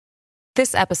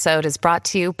This episode is brought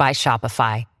to you by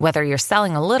Shopify. Whether you're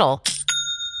selling a little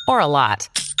or a lot,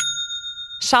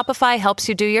 Shopify helps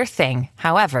you do your thing,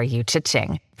 however you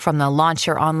cha-ching. From the launch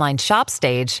your online shop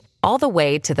stage, all the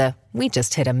way to the we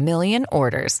just hit 1 million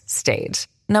orders stage.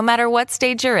 No matter what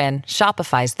stage you're in,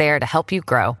 Shopify's there to help you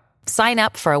grow. Sign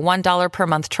up for a $1 per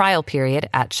month trial period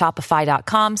at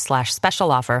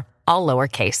shopify.com/special offer, all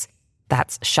lowercase.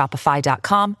 That's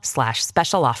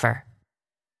shopify.com/special offer.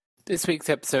 This week's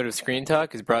episode of Screen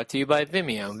Talk is brought to you by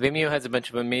Vimeo. Vimeo has a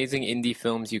bunch of amazing indie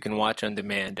films you can watch on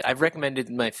demand. I've recommended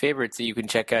my favorites that you can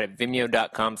check out at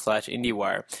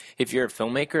vimeo.com/IndieWire. If you're a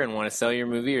filmmaker and want to sell your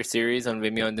movie or series on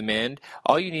Vimeo on demand,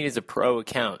 all you need is a pro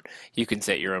account. You can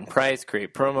set your own price,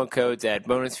 create promo codes, add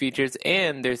bonus features,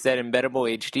 and there's that embeddable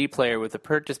HD player with a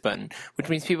purchase button, which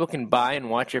means people can buy and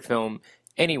watch your film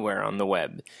anywhere on the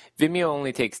web. Vimeo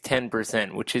only takes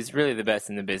 10%, which is really the best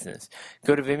in the business.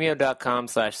 Go to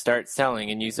vimeo.com/start-selling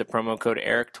and use the promo code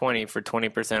ERIC20 for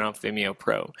 20% off Vimeo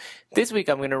Pro. This week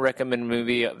I'm going to recommend a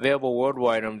movie available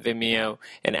worldwide on Vimeo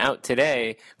and out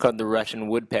today called The Russian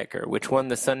Woodpecker, which won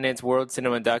the Sundance World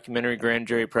Cinema Documentary Grand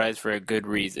Jury Prize for a good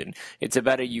reason. It's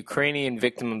about a Ukrainian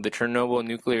victim of the Chernobyl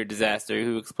nuclear disaster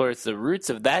who explores the roots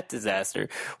of that disaster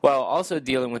while also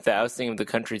dealing with the ousting of the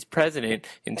country's president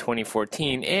in 2014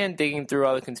 and digging through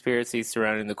all the conspiracies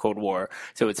surrounding the Cold War.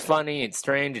 So it's funny, it's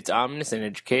strange, it's ominous, and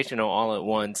educational all at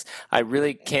once. I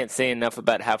really can't say enough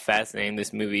about how fascinating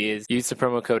this movie is. Use the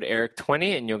promo code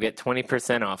ERIC20 and you'll get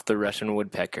 20% off The Russian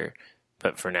Woodpecker.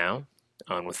 But for now,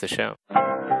 on with the show.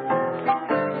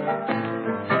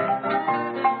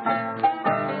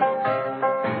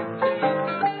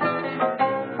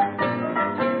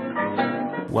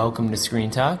 Welcome to Screen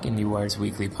Talk, IndieWire's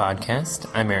weekly podcast.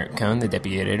 I'm Eric Cohn, the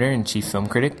deputy editor and chief film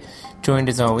critic, joined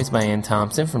as always by Ann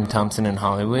Thompson from Thompson &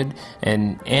 Hollywood.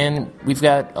 And we've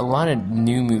got a lot of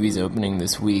new movies opening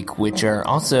this week, which are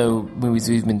also movies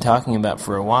we've been talking about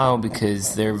for a while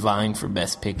because they're vying for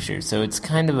Best Picture. So it's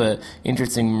kind of an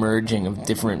interesting merging of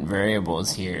different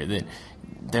variables here, that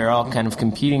they're all kind of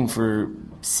competing for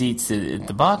seats at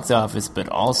the box office, but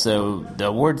also the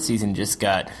award season just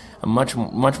got much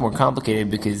more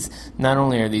complicated because not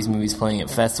only are these movies playing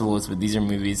at festivals, but these are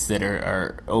movies that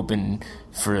are open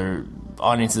for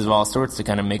audiences of all sorts to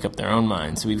kind of make up their own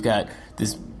minds. So we've got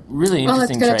this really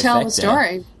interesting trifecta. It's going to tell the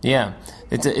story. Yeah,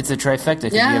 it's a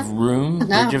trifecta. Yeah. You have Room,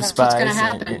 Bridge of Spies,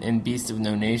 and Beast of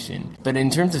No Nation. But in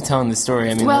terms of telling the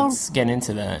story, I mean, let's get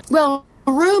into that. Well,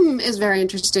 Room is very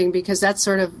interesting because that's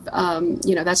sort of,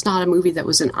 that's not a movie that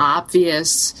was an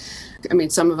obvious. I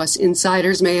mean, some of us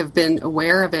insiders may have been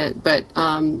aware of it, but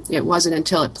it wasn't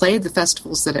until it played the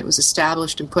festivals that it was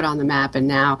established and put on the map. And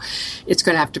now it's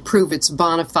going to have to prove its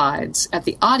bona fides at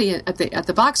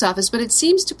the box office. But it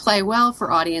seems to play well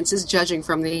for audiences, judging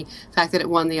from the fact that it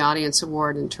won the Audience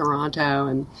Award in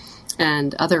Toronto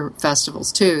and other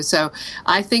festivals too. So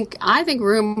I think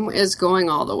Room is going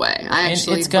all the way. I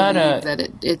actually believe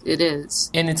that it is.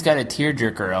 And it's got a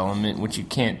tearjerker element, which you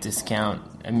can't discount.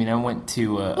 I mean, I went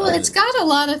to... it's got a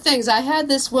lot of things. I had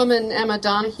this woman, Emma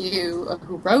Donahue,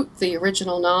 who wrote the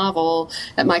original novel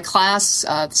at my class,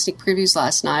 the sneak previews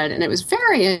last night, and it was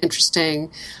very interesting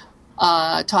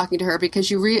talking to her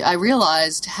because I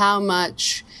realized how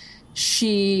much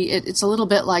it's a little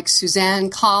bit like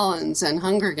Suzanne Collins and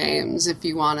Hunger Games, if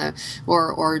you want to,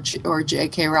 or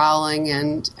J.K. Rowling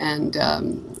and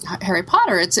Harry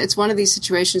Potter. It's one of these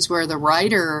situations where the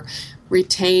writer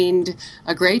retained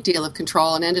a great deal of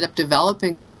control and ended up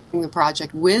developing the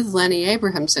project with Lenny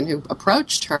Abrahamson, who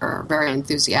approached her very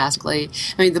enthusiastically.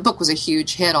 I mean, the book was a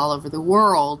huge hit all over the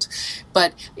world,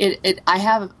 but I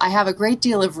have a great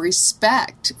deal of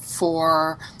respect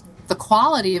for the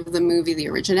quality of the movie, the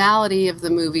originality of the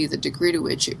movie, the degree to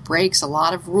which it breaks a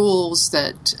lot of rules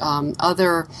that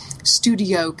other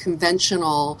studio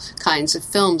conventional kinds of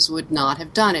films would not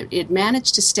have done. It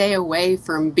managed to stay away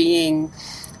from being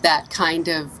that kind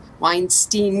of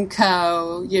Weinstein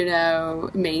Co.,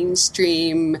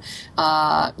 mainstream,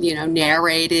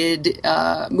 narrated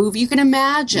movie. You can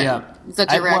imagine the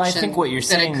direction I think what you're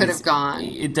saying that it could have gone.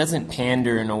 It doesn't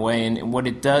pander in a way, and what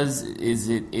it does is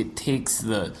it takes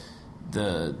the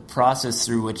process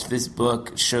through which this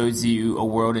book shows you a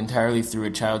world entirely through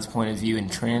a child's point of view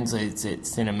and translates it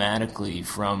cinematically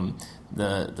from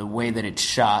the way that it's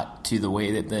shot to the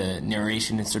way that the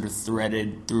narration is sort of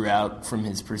threaded throughout from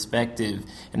his perspective.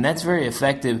 And that's very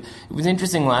effective. It was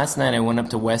interesting, last night I went up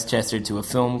to Westchester to a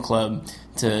film club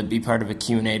to be part of a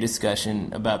Q&A discussion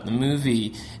about the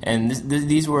movie, and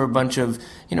these were a bunch of,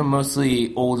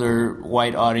 mostly older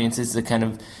white audiences, the kind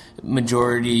of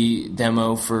majority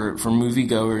demo for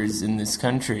moviegoers in this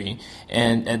country,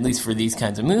 and at least for these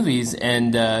kinds of movies.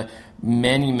 And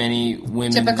many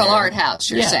women. Typical there. art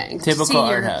house, you're saying. Typical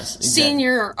art house. Exactly.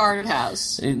 Senior art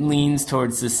house. It leans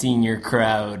towards the senior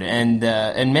crowd, and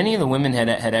many of the women had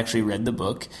actually read the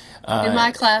book. In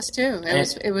my class too,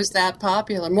 it was that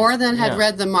popular. More than had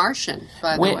read The Martian,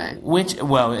 by the way.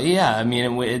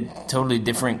 It totally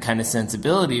different kind of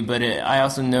sensibility. But I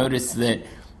also noticed that,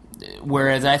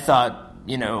 whereas I thought,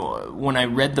 when I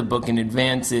read the book in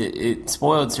advance, it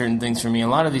spoiled certain things for me. A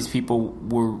lot of these people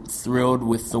were thrilled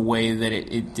with the way that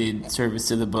it did service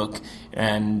to the book,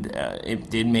 and it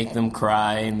did make them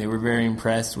cry, and they were very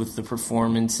impressed with the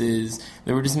performances.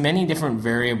 There were just many different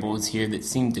variables here that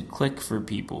seemed to click for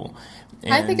people.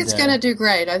 And I think it's going to do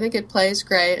great. I think it plays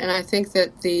great, and I think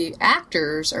that the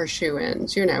actors are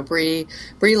shoo-ins. Brie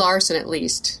Larson, at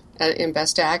least, in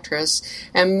Best Actress,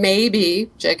 and maybe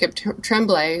Jacob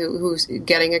Tremblay, who's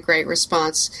getting a great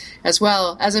response as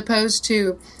well, as opposed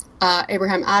to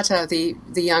Abraham Atta, the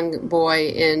young boy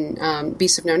in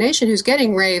Beasts of No Nation, who's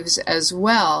getting raves as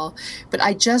well. But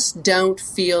I just don't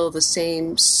feel the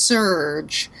same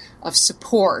surge of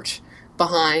support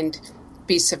behind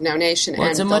Beasts of No Nation. Well,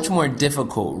 it's a much more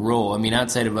difficult role. I mean,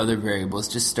 outside of other variables,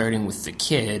 just starting with the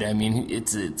kid, I mean,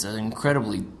 it's an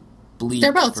incredibly bleak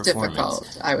They're both performance.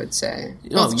 Difficult, I would say.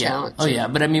 Both challenging. Oh yeah,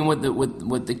 but I mean, what the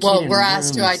kid. Well, in we're Room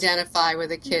asked to identify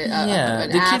with a kid, an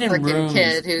the kid African in Room,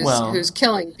 kid who's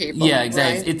killing people. Yeah,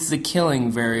 exactly. Right? It's the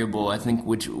killing variable, I think,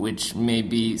 which may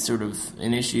be sort of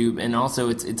an issue, and also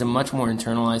it's a much more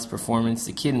internalized performance.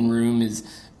 The kid in Room is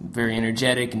very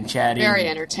energetic and chatty, very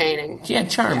entertaining. Yeah,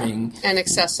 charming and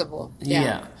accessible.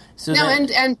 Yeah. So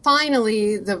and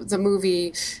finally, the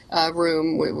movie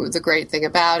Room, the great thing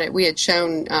about it, we had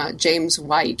shown James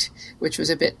White, which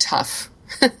was a bit tough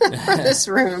for this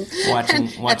room.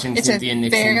 Watching Cynthia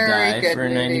Nixon die for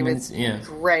 90 minutes. Yeah.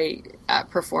 Great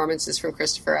performances from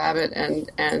Christopher Abbott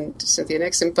and Cynthia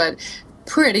Nixon, but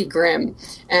pretty grim.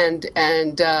 And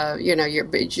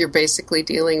you're basically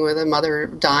dealing with a mother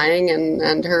dying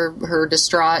and her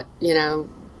distraught,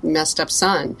 messed up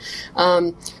son.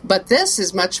 But this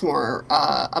is much more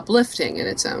uplifting in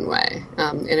its own way,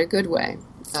 in a good way,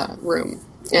 Room.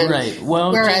 And right.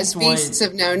 Well, whereas Beasts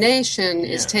of No Nation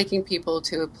is taking people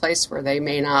to a place where they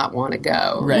may not want to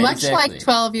go. Right, much exactly. like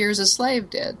 12 Years a Slave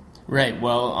did. Right.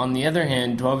 Well, on the other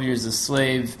hand, 12 Years a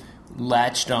Slave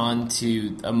latched on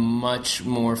to a much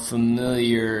more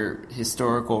familiar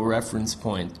historical reference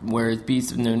point, whereas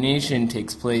Beasts of No Nation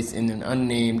takes place in an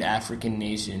unnamed African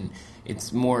nation.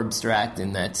 It's more abstract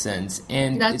in that sense,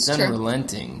 and it's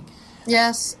unrelenting.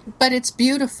 Yes, but it's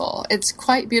beautiful. It's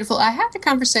quite beautiful. I had a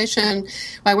conversation.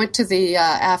 I went to the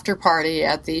after party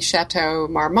at the Chateau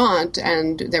Marmont,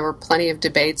 and there were plenty of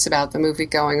debates about the movie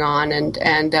going on, and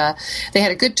they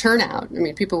had a good turnout. I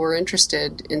mean, people were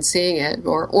interested in seeing it,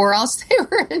 or else they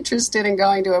were interested in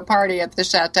going to a party at the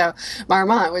Chateau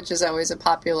Marmont, which is always a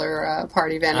popular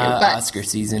party venue. But Oscar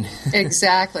season.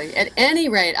 Exactly. At any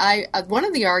rate, one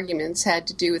of the arguments had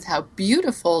to do with how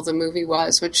beautiful the movie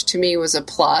was, which to me was a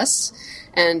plus.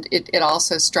 And it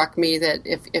also struck me that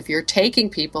if you're taking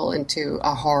people into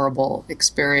a horrible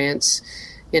experience,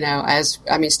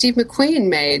 Steve McQueen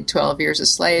made 12 Years a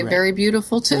Slave very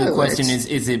beautiful too. So the question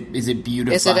is it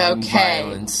beautifying okay?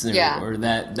 Violence or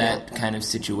that kind of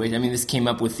situation? I mean, this came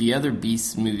up with the other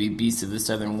Beasts movie, Beasts of the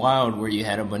Southern Wild, where you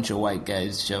had a bunch of white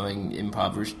guys showing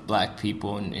impoverished black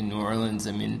people in New Orleans.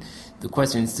 I mean, the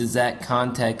question is, does that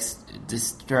context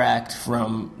distract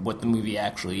from what the movie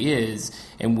actually is,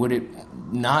 and would it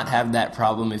not have that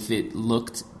problem if it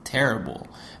looked terrible?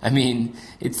 I mean,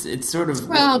 it's sort of...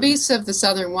 Well, Beasts of the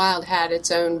Southern Wild had its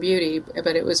own beauty,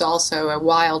 but it was also a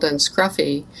wild and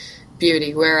scruffy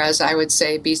beauty, whereas I would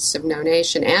say Beasts of No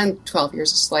Nation and 12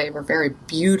 Years a Slave are very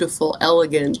beautiful,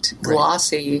 elegant,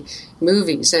 glossy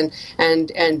movies, and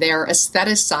they're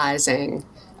aestheticizing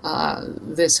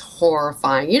this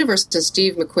horrifying universe. And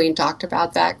Steve McQueen talked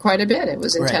about that quite a bit. It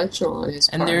was intentional on his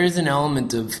part. And there is an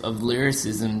element of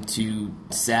lyricism to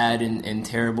sad and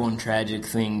terrible and tragic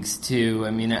things, too. I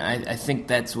mean, I think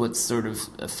that's what's sort of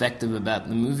effective about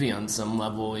the movie on some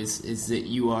level is that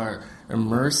you are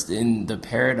immersed in the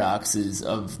paradoxes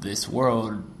of this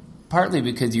world, partly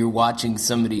because you're watching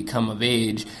somebody come of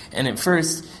age, and at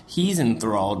first he's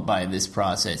enthralled by this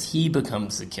process. He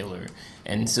becomes the killer.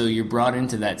 And so you're brought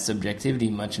into that subjectivity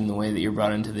much in the way that you're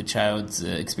brought into the child's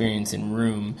experience in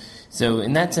Room. So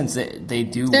in that sense, they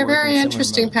do They're work very in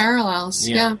interesting parallels,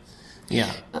 yeah.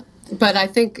 But I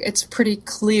think it's pretty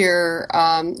clear.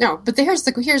 But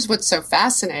here's what's so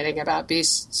fascinating about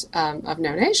Beasts of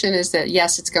No Nation is that,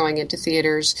 yes, it's going into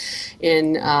theaters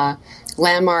in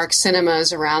landmark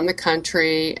cinemas around the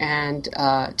country, and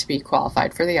to be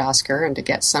qualified for the Oscar and to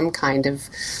get some kind of,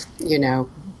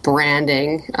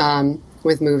 branding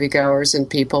with moviegoers and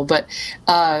people, but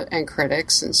and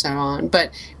critics and so on.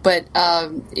 But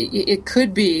it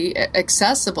could be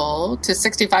accessible to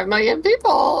 65 million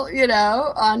people,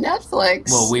 on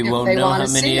Netflix. Well, we won't know how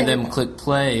many of them click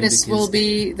play. This will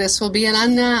be an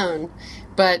unknown.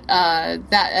 But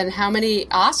and how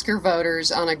many Oscar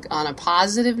voters on a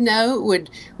positive note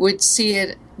would see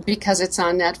it because it's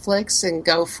on Netflix and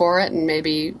go for it and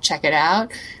maybe check it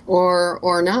out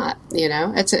or not?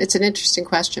 It's an interesting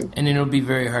question. And it'll be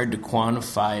very hard to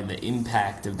quantify the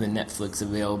impact of the Netflix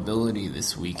availability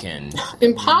this weekend.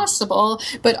 Impossible,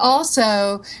 but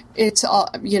also it's all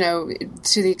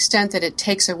to the extent that it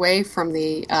takes away from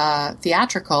the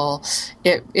theatrical,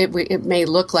 it may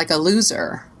look like a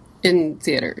loser in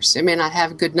theaters. It may not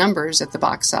have good numbers at the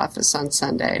box office on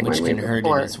Sunday. Which can hurt it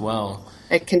as well.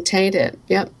 It can taint it,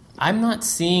 yep. I'm not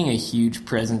seeing a huge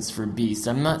presence for Beast.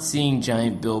 I'm not seeing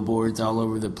giant billboards all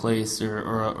over the place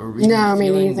or really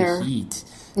feeling the heat.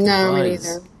 No, me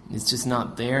neither. It's just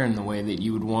not there in the way that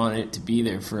you would want it to be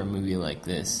there for a movie like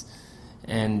this.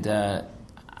 And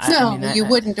you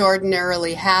wouldn't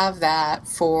ordinarily have that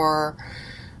for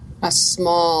a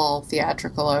small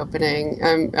theatrical opening,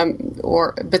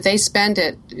 but they spend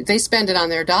it on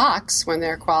their docs when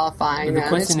they're qualifying. But the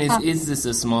question is this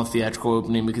a small theatrical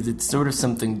opening? Because it's sort of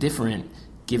something different,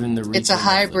 given the reach. It's a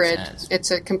hybrid.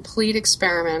 It's a complete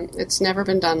experiment. It's never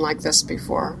been done like this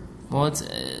before. Well,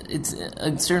 it's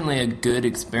certainly a good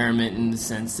experiment in the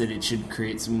sense that it should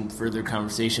create some further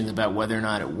conversations about whether or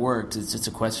not it worked. It's just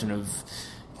a question of,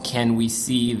 can we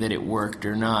see that it worked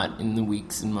or not in the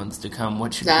weeks and months to come?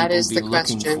 What should people be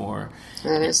looking for?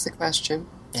 That is the question.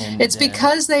 And, it's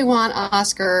because they want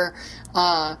Oscar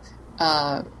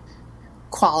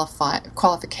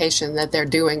qualification that they're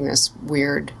doing this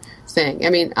weird thing. I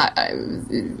mean,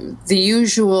 the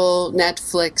usual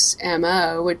Netflix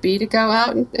MO would be to go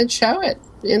out and show it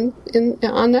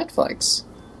on Netflix.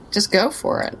 Just go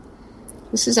for it.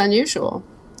 This is unusual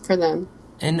for them.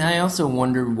 And I also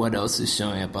wonder what else is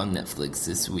showing up on Netflix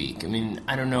this week. I mean,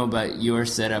 I don't know about your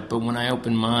setup, but when I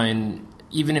open mine,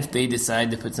 even if they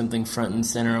decide to put something front and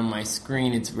center on my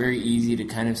screen, it's very easy to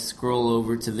kind of scroll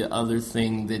over to the other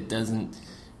thing that doesn't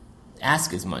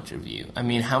ask as much of you. I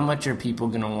mean, how much are people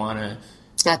going to want to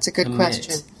That's a good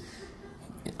question.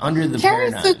 Under the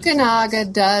Cary paradigm.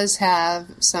 Fukunaga does have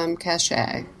some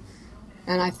cachet.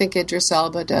 And I think Idris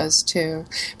Elba does, too.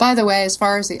 By the way, as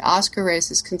far as the Oscar race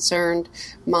is concerned,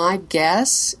 my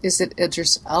guess is that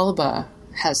Idris Elba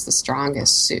has the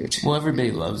strongest suit. Well,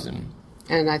 everybody loves him.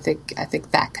 And I think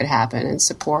that could happen in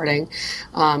supporting.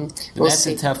 That's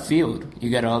a tough field. You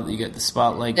got the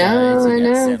Spotlight guys, you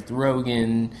got Seth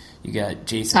Rogen, you got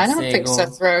Jason Segel. I don't think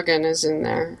Seth Rogen is in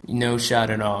there. No shot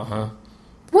at all, huh?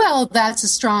 Well, that's a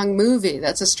strong movie.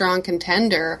 That's a strong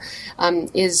contender. I don't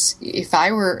think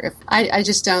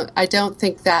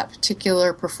that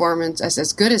particular performance,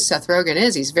 as good as Seth Rogen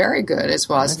is, he's very good as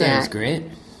Wozniak. That's great.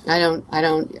 I don't.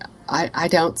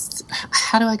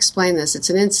 How do I explain this? It's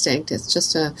an instinct. It's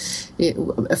just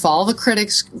if all the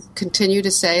critics continue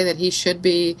to say that he should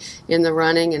be in the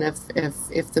running, and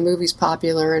if the movie's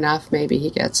popular enough, maybe he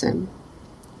gets in.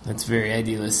 That's very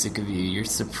idealistic of you. You're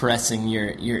suppressing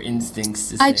your instincts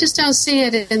to say. I just don't see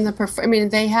it in the I mean,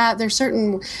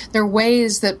 there are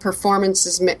ways that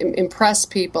performances impress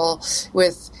people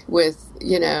with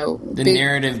the big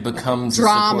narrative becomes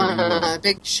drama,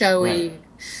 big showy.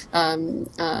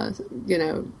 Right.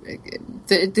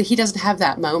 He doesn't have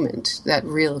that moment, that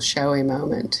real showy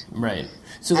moment. Right.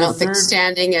 So I don't think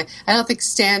standing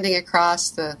across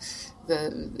the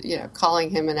calling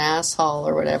him an asshole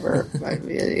or whatever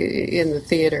in the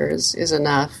theater is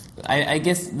enough. I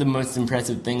guess the most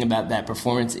impressive thing about that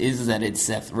performance is that it's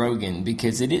Seth Rogen,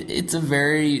 because it's a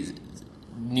very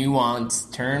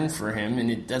nuanced turn for him, and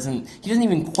he doesn't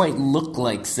even quite look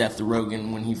like Seth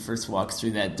Rogen when he first walks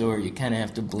through that door. You kind of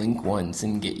have to blink once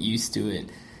and get used to it.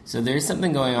 So there's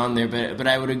something going on there, but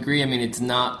I would agree. I mean, it's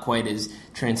not quite as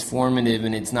transformative,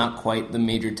 and it's not quite the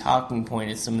major talking point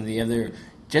as some of the other,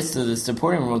 just the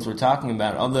supporting roles we're talking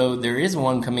about. Although there is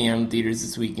one coming out in theaters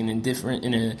this week in a different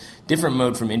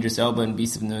mode from Idris Elba and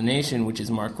Beast of No Nation, which is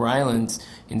Mark Rylance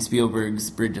in Spielberg's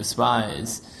Bridge of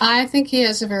Spies. I think he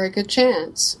has a very good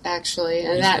chance, actually,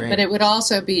 but it would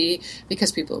also be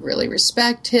because people really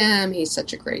respect him. He's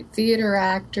such a great theater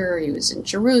actor. He was in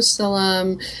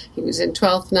Jerusalem. He was in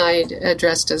Twelfth Night,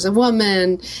 dressed as a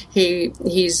woman. He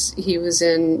was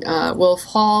in Wolf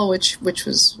Hall, which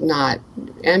was not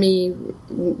Emmy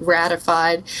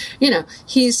ratified.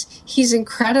 He's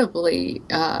incredibly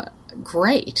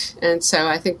great, and so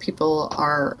I think people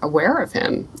are aware of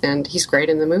him, and he's great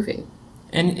in the movie.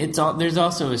 And there's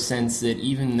also a sense that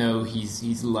even though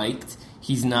he's liked,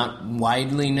 he's not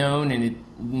widely known, and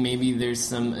maybe there's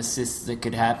some assists that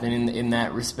could happen in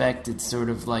that respect. It's sort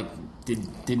of like,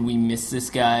 did we miss this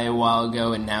guy a while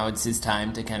ago, and now it's his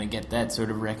time to kind of get that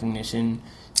sort of recognition?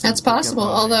 That's possible,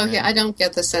 although I don't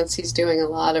get the sense he's doing a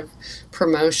lot of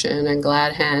promotion and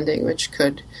glad handing, which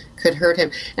could hurt him.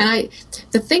 And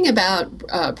the thing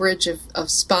about Bridge of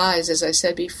Spies, as I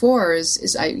said before,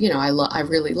 is I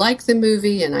really like the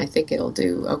movie, and I think it'll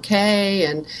do okay,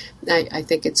 and I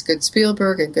think it's good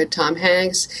Spielberg and good Tom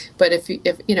Hanks. But if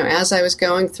as I was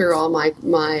going through all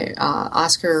my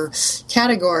Oscar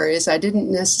categories, I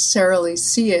didn't necessarily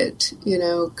see it,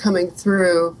 coming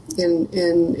through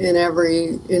in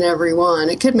every one.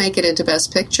 It could make it into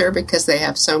Best Picture because they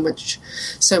have so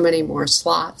many more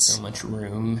slots, so much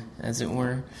room, as it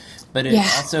were. But it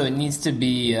needs to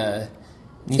be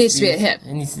needs to be a hit.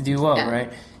 It needs to do well,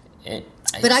 right?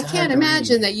 But I can't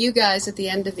imagine that you guys at the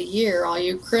end of the year, all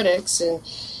you critics and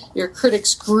your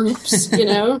critics groups,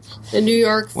 the New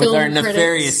York film with our critics,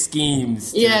 nefarious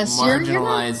schemes to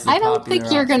marginalize the I don't think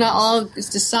you're going to options.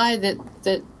 all decide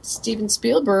that Steven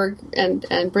Spielberg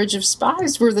and Bridge of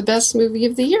Spies were the best movie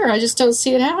of the year. I just don't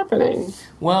see it happening.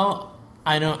 Well,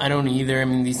 I don't either. I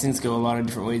mean, these things go a lot of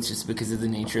different ways just because of the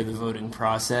nature of the voting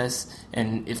process.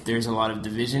 And if there's a lot of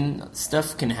division,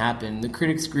 stuff can happen. The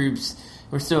critics groups,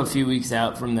 we're still a few weeks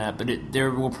out from that, but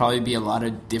there will probably be a lot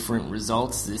of different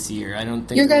results this year. I don't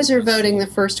think you guys are voting the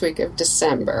first week of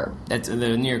December. That's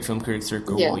the New York Film Critics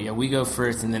Circle. Yeah, we go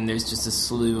first, and then there's just a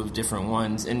slew of different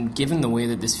ones. And given the way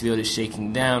that this field is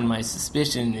shaking down, my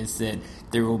suspicion is that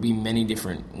there will be many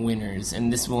different winners,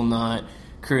 and this will not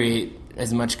create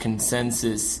as much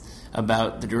consensus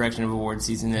about the direction of award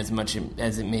season as much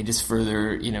as it may just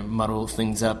further, muddle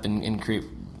things up and create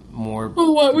more.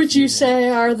 Well, what would you say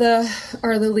are the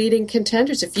leading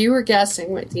contenders? If you were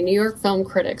guessing what the New York Film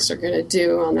Critics are going to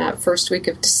do on that first week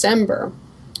of December,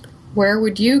 where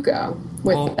would you go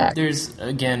with that? There's,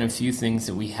 again, a few things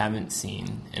that we haven't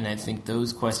seen, and I think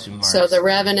those question marks. So The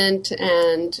Revenant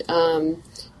and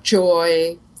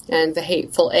Joy and The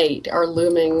Hateful Eight are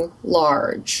looming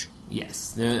large.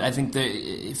 Yes, I think that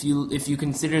if you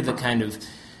consider the kind of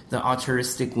the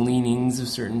auteuristic leanings of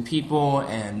certain people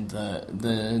and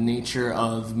the nature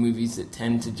of movies that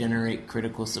tend to generate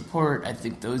critical support, I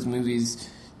think those movies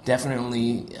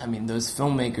definitely, those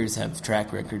filmmakers have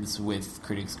track records with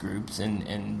critics groups,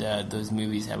 and those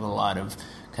movies have a lot of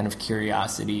kind of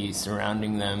curiosity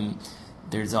surrounding them.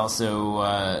 There's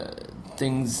also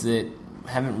things that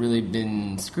haven't really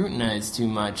been scrutinized too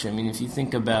much. If you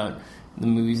think about the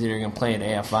movies that are going to play at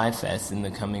AFI Fest in the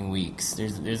coming weeks,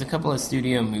 there's a couple of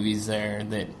studio movies there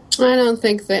that... I don't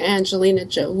think that Angelina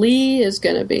Jolie is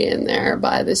going to be in there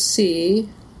by the sea.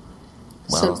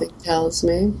 Well, something tells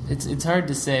me. It's hard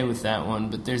to say with that one,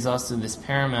 but there's also this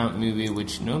Paramount movie,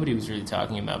 which nobody was really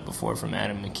talking about before, from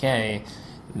Adam McKay,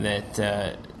 that...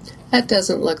 that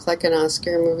doesn't look like an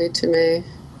Oscar movie to me.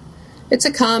 It's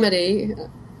a comedy.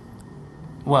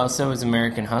 Well, so is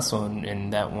American Hustle,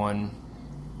 and that one...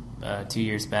 2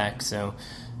 years back, so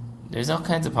there's all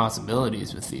kinds of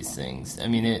possibilities with these things.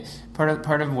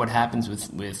 Part of what happens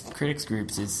with critics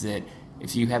groups is that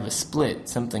if you have a split,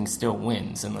 something still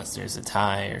wins unless there's a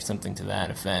tie or something to that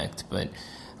effect. But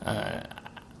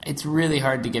it's really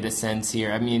hard to get a sense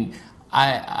here.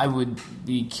 I would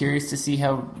be curious to see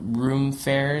how Room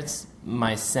fares.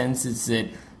 My sense is that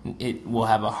it will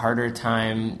have a harder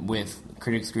time with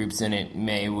critics groups than it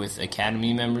may with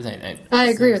Academy members. I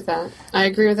agree with that. I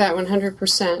agree with that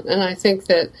 100%. And I think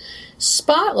that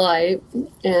Spotlight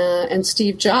and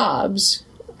Steve Jobs,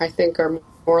 I think, are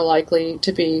more likely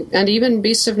to be, and even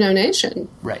Beasts of No Nation,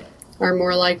 right, are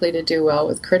more likely to do well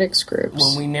with critics groups.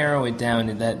 When we narrow it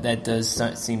down, that does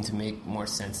seem to make more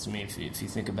sense to me if you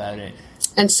think about it.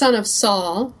 And Son of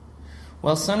Saul.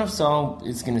 Well, Son of Saul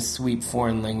is going to sweep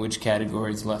foreign language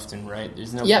categories left and right.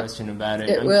 There's no question about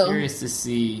it. I'm curious to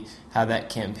see how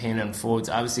that campaign unfolds.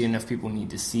 Obviously, enough people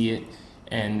need to see it,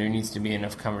 and there needs to be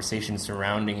enough conversation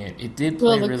surrounding it. It did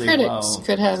play really well. Well, the critics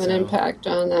could have an impact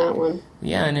on that one.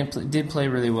 Yeah, and it did play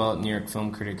really well at New York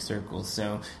Film Critics Circle.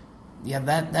 So, yeah,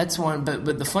 that's one.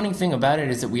 But the funny thing about it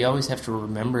is that we always have to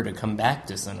remember to come back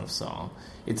to Son of Saul.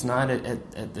 It's not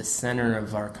at the center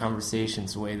of our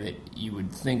conversations the way that you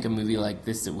would think a movie like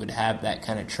this that would have that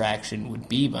kind of traction would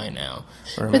be by now.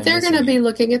 But they're going to be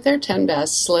looking at their 10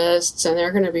 best lists, and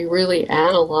they're going to be really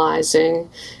analyzing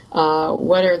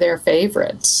what are their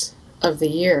favorites of the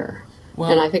year. Well,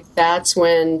 and I think that's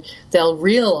when they'll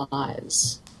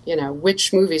realize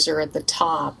which movies are at the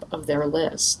top of their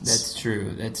lists. That's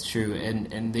true.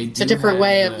 And they do it's a different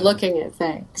way of looking at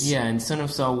things. Yeah, and Son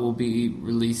of Saul will be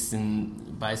released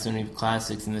by Sony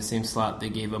Classics in the same slot they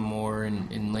gave Amour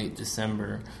in late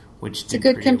December, which it's a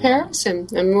good comparison.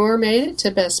 Well. Amour made it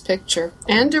to Best Picture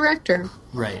and Director.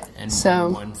 Right, and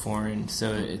one foreign.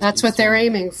 So that's what they're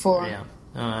aiming for. Yeah,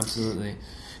 absolutely.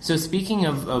 So speaking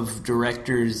of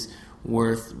directors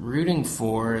worth rooting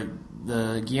for,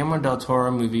 the Guillermo del Toro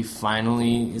movie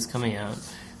finally is coming out.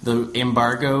 The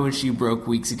embargo, which you broke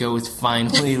weeks ago, is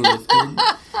finally lifted.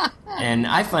 And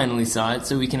I finally saw it,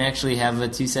 so we can actually have a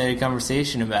two-sided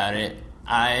conversation about it.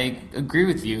 I agree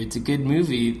with you. It's a good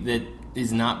movie that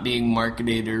is not being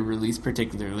marketed or released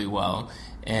particularly well.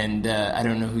 And I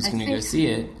don't know who's going to go see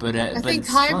it. But I think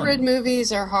hybrid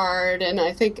movies are hard. And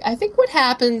I think what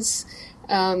happens...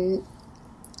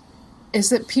 is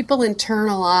that people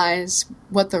internalize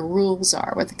what the rules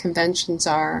are, what the conventions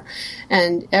are,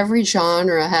 and every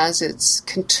genre has its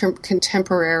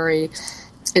contemporary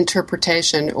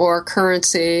interpretation or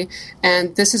currency,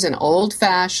 and this is an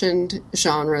old-fashioned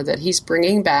genre that he's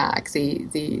bringing back,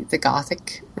 the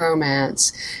Gothic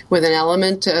romance, with an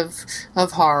element of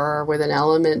horror, with an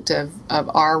element of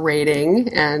R rating,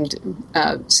 and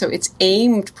so it's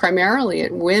aimed primarily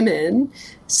at women.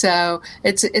 So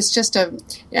it's just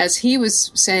as he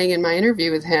was saying in my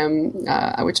interview with him,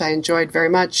 which I enjoyed very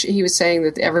much, he was saying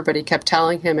that everybody kept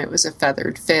telling him it was a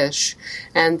feathered fish.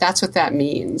 And that's what that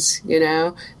means,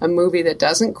 a movie that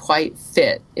doesn't quite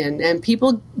fit. And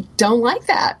people don't like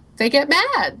that. They get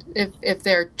mad if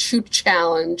they're too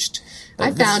challenged. But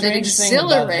I found it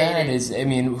exhilarating. Thing about that is,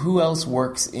 who else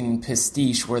works in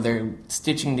pastiche where they're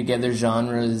stitching together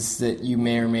genres that you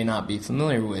may or may not be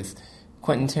familiar with?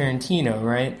 Quentin Tarantino,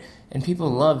 right? And people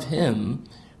love him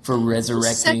for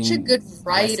resurrecting. He's such a good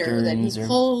writer that he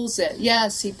pulls it.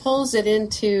 Yes, he pulls it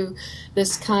into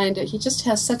this kind of. He just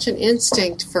has such an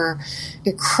instinct for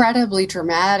incredibly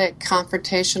dramatic,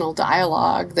 confrontational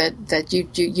dialogue that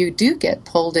you do get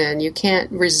pulled in. You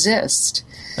can't resist.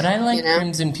 But I like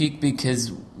Crimson Peak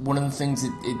because one of the things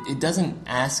it doesn't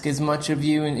ask as much of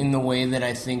you in the way that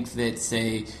I think that,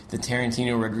 say, the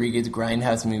Tarantino Rodriguez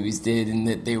Grindhouse movies did, and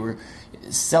that they were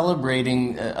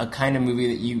celebrating a kind of movie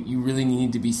that you really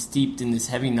need to be steeped in this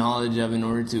heavy knowledge of in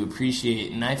order to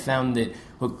appreciate. And I found that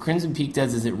what Crimson Peak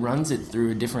does is it runs it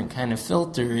through a different kind of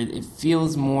filter. It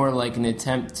feels more like an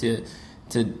attempt to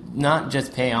not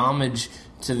just pay homage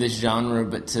to this genre,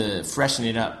 but to freshen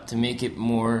it up, to make it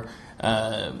more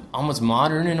almost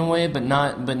modern in a way, but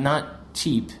not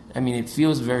cheap. It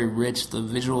feels very rich. The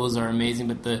visuals are amazing,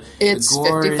 but the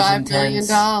gore is intense.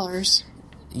 $55 million.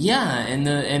 Yeah, and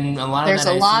a lot There's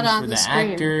of that a lot I on for the the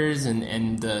screen. actors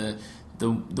and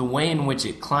the way in which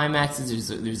it climaxes.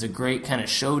 There's a great kind of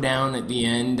showdown at the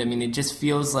end. It just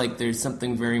feels like there's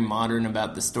something very modern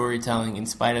about the storytelling, in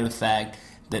spite of the fact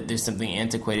that there's something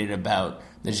antiquated about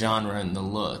the genre and the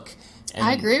look. And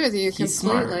I agree with you he's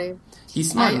completely. Smart.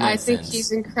 He's smart. I think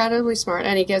he's incredibly smart,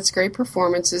 and he gets great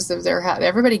performances.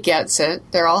 Everybody gets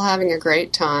it. They're all having a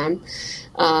great time.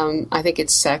 I think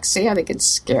it's sexy. I think it's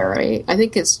scary. I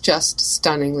think it's just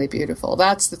stunningly beautiful.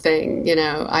 That's the thing,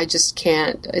 I just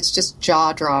can't. It's just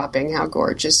jaw-dropping how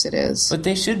gorgeous it is. But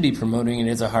they should be promoting it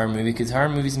as a horror movie because horror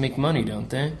movies make money, don't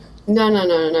they? No.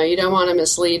 You don't want to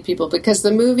mislead people because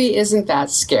the movie isn't that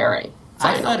scary.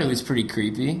 I thought it was pretty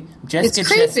creepy. Jessica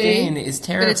Chastain is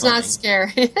terrifying. But it's not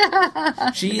scary.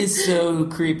 She is so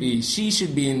creepy. She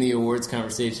should be in the awards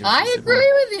conversation. I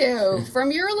agree with you.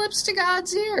 From your lips to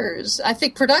God's ears. I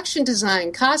think production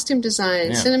design, costume design,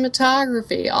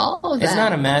 cinematography, all of that. It's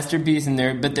not a masterpiece in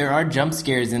there, but there are jump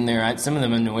scares in there. Some of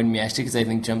them annoyed me, actually, because I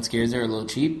think jump scares are a little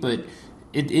cheap. But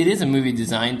it is a movie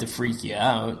designed to freak you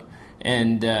out.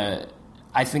 And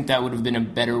I think that would have been a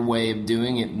better way of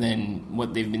doing it than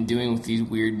what they've been doing with these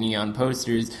weird neon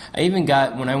posters. I even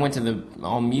got, when I went to the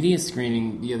all-media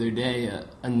screening the other day,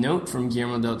 a note from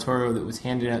Guillermo del Toro that was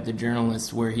handed out to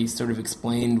journalists where he sort of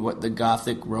explained what the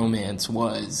Gothic romance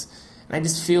was. And I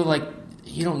just feel like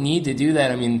you don't need to do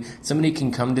that. Somebody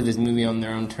can come to this movie on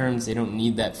their own terms. They don't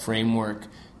need that framework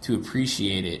to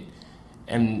appreciate it.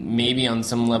 And maybe on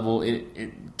some level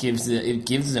it gives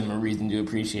them a reason to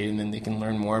appreciate it, and then they can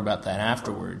learn more about that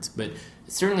afterwards. But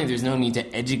certainly there's no need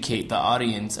to educate the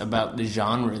audience about the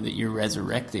genre that you're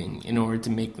resurrecting in order to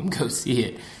make them go see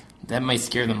it. That might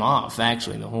scare them off,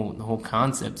 actually, the whole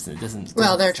concept. It doesn't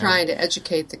well, they're trying to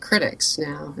educate the critics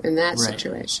now in that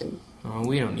situation. Oh,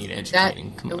 we don't need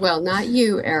educating. Come on. Well, not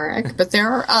you, Eric, but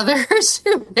there are others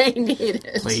who may need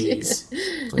it. Please.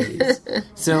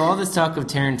 So all this talk of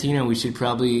Tarantino, we should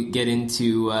probably get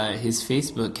into his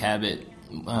Facebook habit.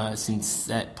 since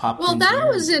that popped Well, into that your...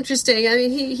 was interesting. I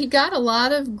mean, he got a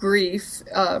lot of grief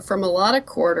from a lot of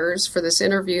quarters for this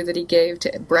interview that he gave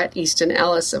to Bret Easton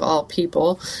Ellis, of all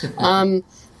people.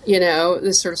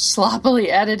 This sort of sloppily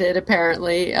edited,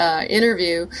 apparently,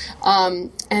 interview.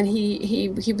 And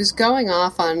he was going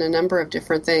off on a number of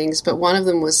different things, but one of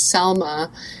them was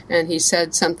Selma, and he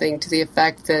said something to the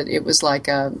effect that it was like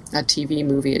a TV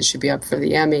movie. It should be up for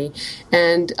the Emmy.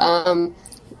 And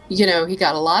he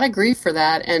got a lot of grief for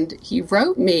that, and he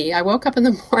wrote me. I woke up in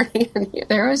the morning, and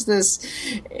there was this,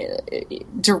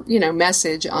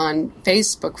 message on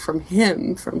Facebook from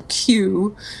him, from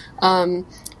Q,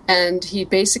 and he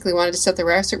basically wanted to set the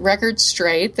record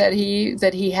straight that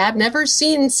he had never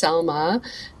seen Selma,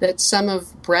 that some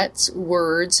of Bret's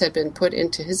words had been put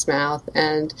into his mouth,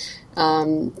 and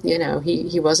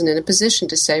he wasn't in a position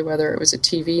to say whether it was a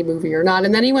TV movie or not.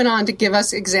 And then he went on to give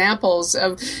us examples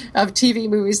of TV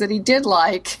movies that he did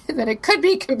like, that it could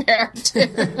be compared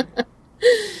to.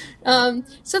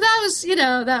 So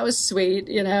that was sweet.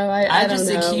 I don't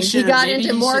know. He got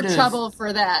into more trouble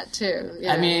for that too.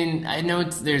 I mean, I know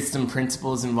there's some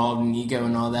principles involved in ego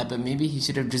and all that, but maybe he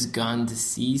should have just gone to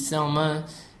see Selma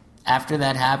after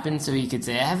that happened, so he could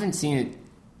say, I haven't seen it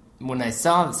when I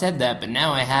said that, but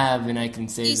now I have, and I can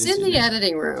say he's in the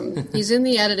editing room. He's in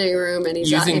the editing room, and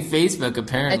he's using Facebook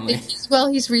apparently. I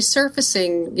think he's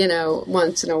resurfacing,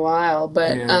 once in a while.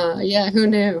 But who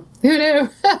knew? Who knew?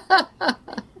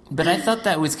 But I thought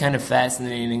that was kind of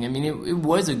fascinating. I mean, it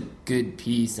was a good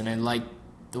piece, and I liked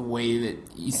the way that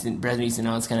President Easton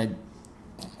Ellis kind of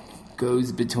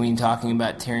goes between talking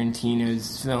about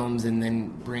Tarantino's films and then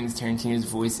brings Tarantino's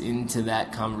voice into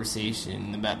that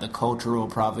conversation about the cultural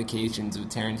provocations of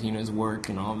Tarantino's work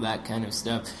and all of that kind of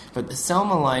stuff. But the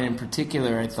Selma line in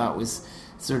particular I thought was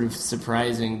sort of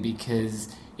surprising, because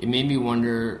it made me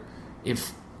wonder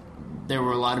if there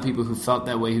were a lot of people who felt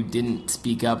that way who didn't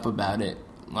speak up about it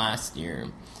last year,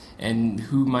 and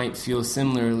who might feel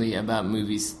similarly about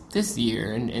movies this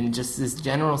year, and just this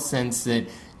general sense that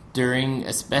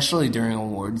especially during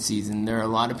award season, there are a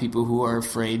lot of people who are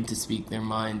afraid to speak their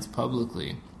minds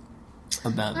publicly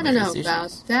about. I don't know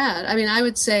about that. I mean, I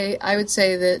would say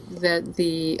that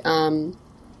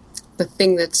the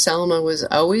thing that Selma was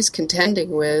always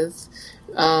contending with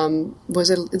was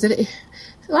that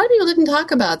a lot of people didn't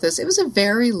talk about this. It was a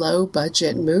very low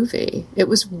budget movie. It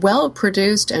was well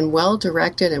produced and well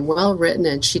directed and well written,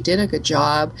 and she did a good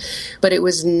job, but it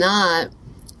was not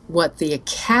what the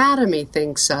Academy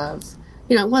thinks of.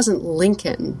 It wasn't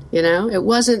Lincoln, it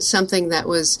wasn't something that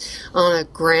was on a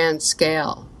grand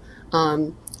scale.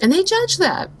 And they judge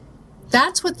that.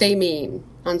 That's what they mean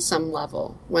on some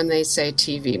level when they say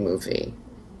TV movie.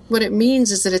 What it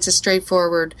means is that it's a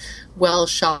straightforward,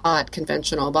 well-shot,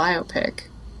 conventional biopic.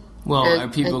 Well, are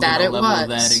people going to level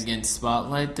that against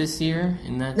Spotlight this year?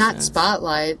 Not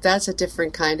Spotlight. That's a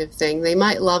different kind of thing. They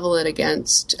might level it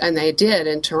against, and they did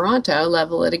in Toronto,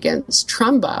 level it against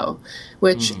Trumbo,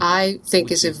 which I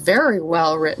think is a very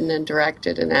well-written and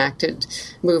directed and acted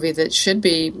movie that should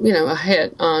be, a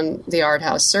hit on the art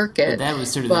house circuit. But that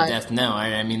was sort of the death knell.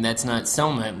 I mean, that's not...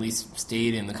 Selma at least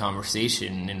stayed in the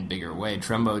conversation in a bigger way.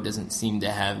 Trumbo doesn't seem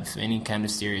to have any kind of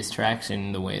serious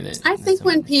traction the way that... I think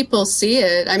when people see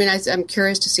it, I mean, I'm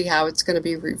curious to see how it's going to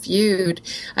be reviewed.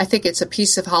 I think it's a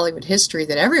piece of Hollywood history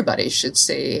that everybody should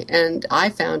see, and I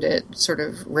found it sort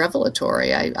of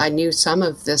revelatory. I knew some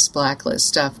of this Blacklist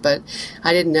stuff, but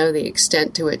I didn't know the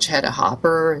extent to which Hedda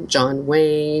Hopper and John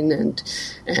Wayne and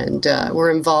were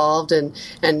involved, and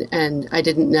I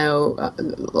didn't know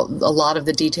a lot of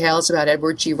the details about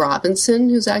Edward G. Robinson,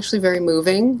 who's actually very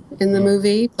moving in the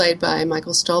movie, played by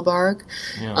Michael Stuhlbarg.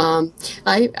 Yeah.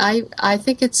 I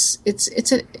think it's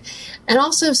a, and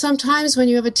also sometimes when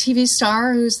you have a TV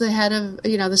star who's the head of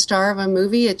the star of a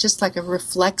movie, it's just like a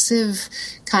reflexive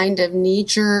kind of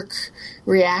knee-jerk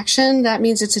reaction. That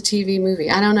means it's a TV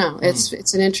movie. I don't know.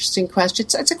 It's an interesting question.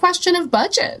 It's a question of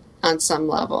budget on some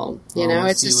level.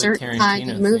 It's a certain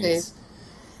kind of movie.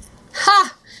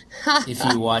 Ha! If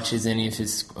he watches any of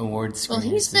his award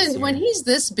screenings. Well, when he's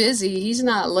this busy, he's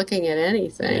not looking at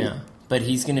anything. Yeah, but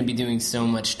he's going to be doing so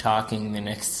much talking the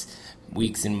next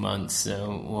weeks and months.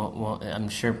 So I'm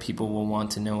sure people will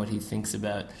want to know what he thinks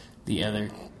about the other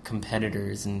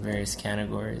competitors in various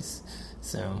categories.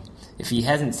 So if he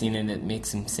hasn't seen it, it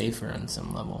makes him safer on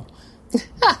some level.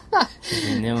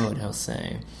 We know what he'll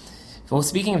say. Well,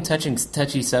 speaking of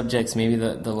touchy subjects, maybe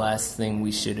the last thing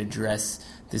we should address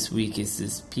this week is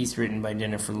this piece written by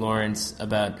Jennifer Lawrence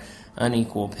about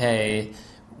unequal pay,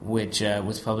 which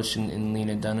was published in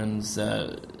Lena Dunham's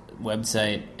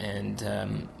website,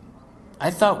 and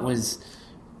I thought was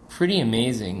pretty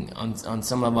amazing on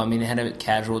some level. I mean, it had a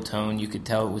casual tone. You could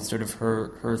tell it was sort of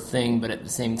her thing, but at the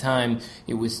same time,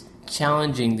 it was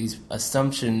challenging these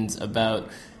assumptions about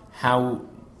how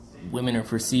women are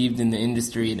perceived in the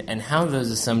industry and how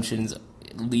those assumptions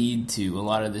lead to a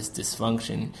lot of this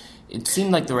dysfunction. It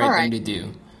seemed like the right thing to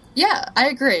do. Yeah, I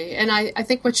agree. And I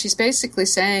think what she's basically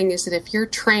saying is that if you're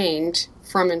trained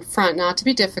from in front not to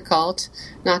be difficult,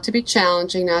 not to be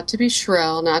challenging, not to be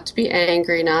shrill, not to be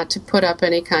angry, not to put up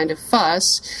any kind of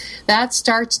fuss, that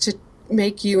starts to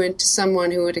make you into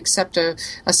someone who would accept a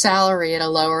salary at a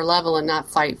lower level and not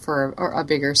fight for a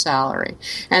bigger salary.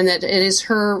 And that it is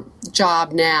her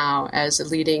job now as a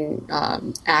leading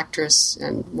actress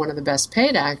and one of the best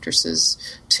paid actresses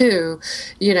too,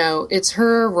 it's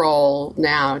her role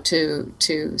now to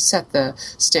set the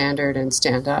standard and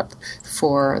stand up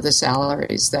for the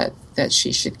salaries that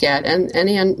she should get, and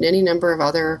any number of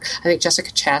other. I think Jessica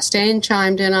Chastain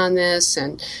chimed in on this,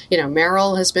 and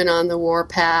Meryl has been on the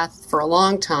warpath for a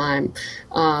long time,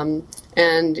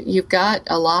 and you've got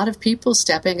a lot of people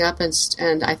stepping up,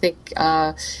 and I think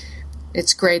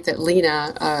it's great that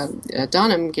Lena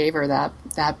Dunham gave her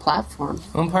that platform.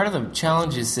 Well, part of the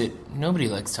challenge is that nobody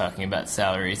likes talking about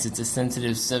salaries. It's a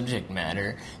sensitive subject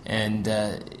matter, and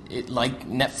like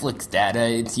Netflix data,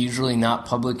 it's usually not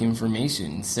public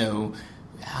information. So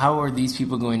how are these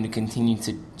people going to continue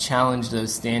to challenge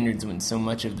those standards when so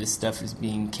much of this stuff is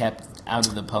being kept out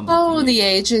of the public view? The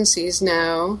agencies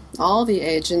know. All the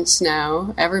agents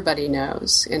know. Everybody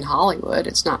knows. In Hollywood,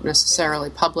 it's not necessarily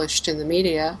published in the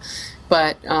media.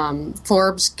 But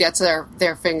Forbes gets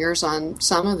their fingers on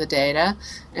some of the data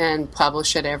and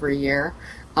publish it every year.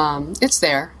 It's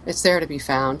there. It's there to be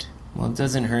found. Well, it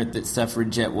doesn't hurt that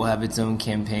Suffragette will have its own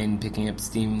campaign picking up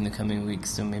steam in the coming weeks,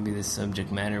 so maybe this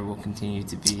subject matter will continue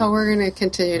to be... Oh, we're going to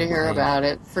continue to hear about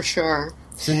it, for sure.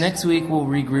 So next week we'll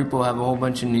regroup. We'll have a whole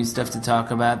bunch of new stuff to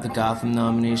talk about. The Gotham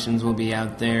nominations will be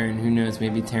out there, and who knows,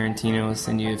 maybe Tarantino will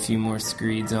send you a few more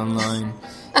screeds online.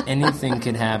 Anything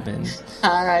could happen.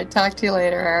 All right, talk to you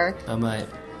later, Eric. Bye-bye.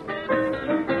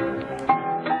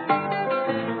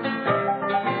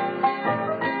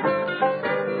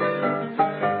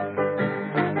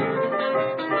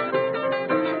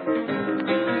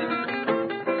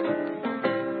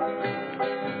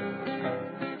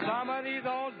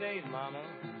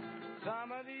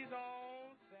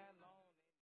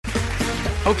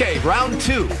 Okay, round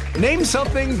two. Name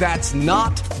something that's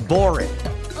not boring.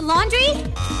 A laundry?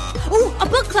 Ooh, a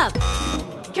book club.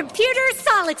 Computer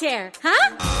solitaire,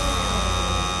 huh?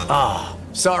 Ah,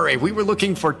 sorry, we were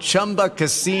looking for Chumba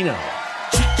Casino.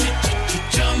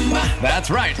 That's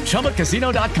right,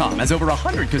 ChumbaCasino.com has over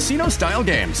 100 casino-style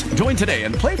games. Join today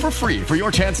and play for free for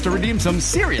your chance to redeem some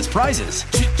serious prizes.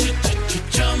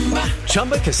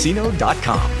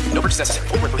 ChumbaCasino.com. No purchase necessary.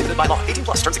 Void where prohibited by law. 18+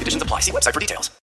 terms and conditions apply. See website for details.